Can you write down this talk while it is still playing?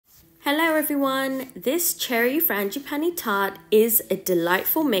Hello everyone, this cherry frangipane tart is a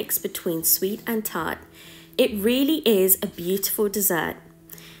delightful mix between sweet and tart. It really is a beautiful dessert.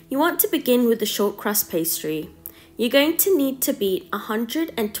 You want to begin with the short crust pastry. You're going to need to beat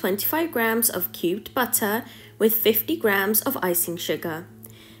 125 grams of cubed butter with 50 grams of icing sugar.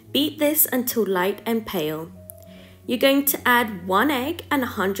 Beat this until light and pale. You're going to add 1 egg and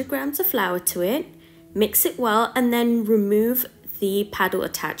 100 grams of flour to it. Mix it well and then remove the paddle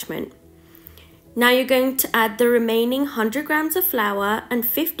attachment. Now you're going to add the remaining 100 grams of flour and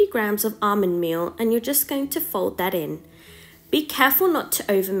 50 grams of almond meal, and you're just going to fold that in. Be careful not to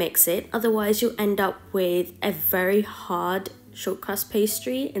overmix it, otherwise you'll end up with a very hard short crust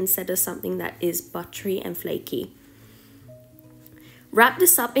pastry instead of something that is buttery and flaky. Wrap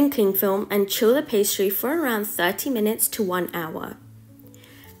this up in cling film and chill the pastry for around 30 minutes to 1 hour.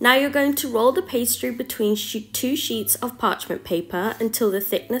 Now you're going to roll the pastry between 2 sheets of parchment paper until the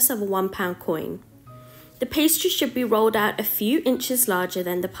thickness of a £1 coin. The pastry should be rolled out a few inches larger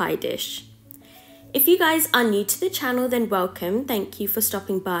than the pie dish. If you guys are new to the channel, then welcome, thank you for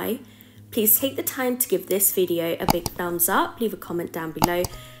stopping by. Please take the time to give this video a big thumbs up, leave a comment down below,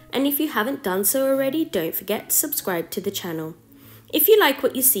 and if you haven't done so already, don't forget to subscribe to the channel. If you like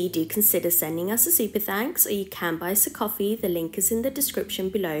what you see, do consider sending us a super thanks, or you can buy us a coffee, the link is in the description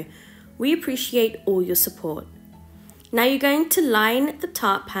below. We appreciate all your support. Now you're going to line the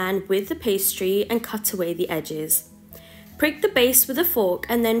tart pan with the pastry and cut away the edges. Prick the base with a fork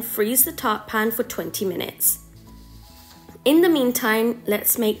and then freeze the tart pan for 20 minutes. In the meantime,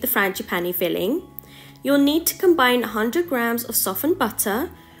 let's make the frangipane filling. You'll need to combine 100 grams of softened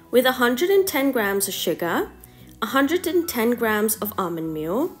butter with 110 grams of sugar, 110 grams of almond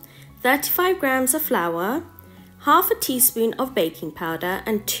meal, 35 grams of flour, half a teaspoon of baking powder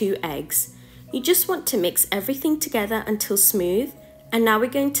and 2 eggs. You just want to mix everything together until smooth, and now we're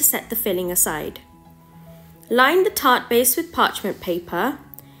going to set the filling aside. Line the tart base with parchment paper,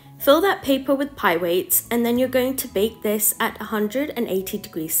 fill that paper with pie weights, and then you're going to bake this at 180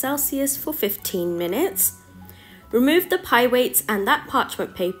 degrees Celsius for 15 minutes. Remove the pie weights and that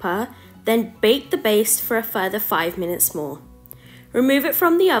parchment paper, then bake the base for a further 5 minutes more. Remove it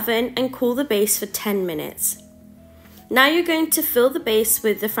from the oven and cool the base for 10 minutes. Now you're going to fill the base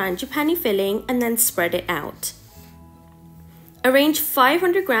with the frangipane filling and then spread it out. Arrange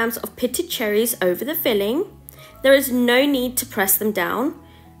 500 grams of pitted cherries over the filling. There is no need to press them down.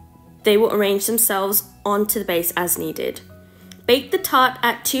 They will arrange themselves onto the base as needed. Bake the tart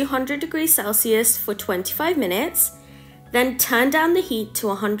at 200 degrees Celsius for 25 minutes. Then turn down the heat to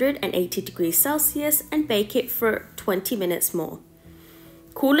 180 degrees Celsius and bake it for 20 minutes more.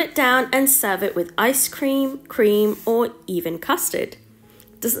 Cool it down and serve it with ice cream, cream, or even custard.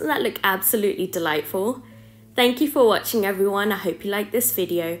 Doesn't that look absolutely delightful? Thank you for watching everyone, I hope you liked this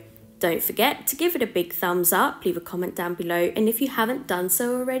video. Don't forget to give it a big thumbs up, leave a comment down below, and if you haven't done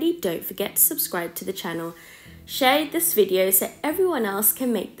so already, don't forget to subscribe to the channel. Share this video so everyone else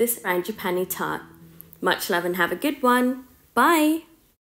can make this frangipane tart. Much love and have a good one. Bye!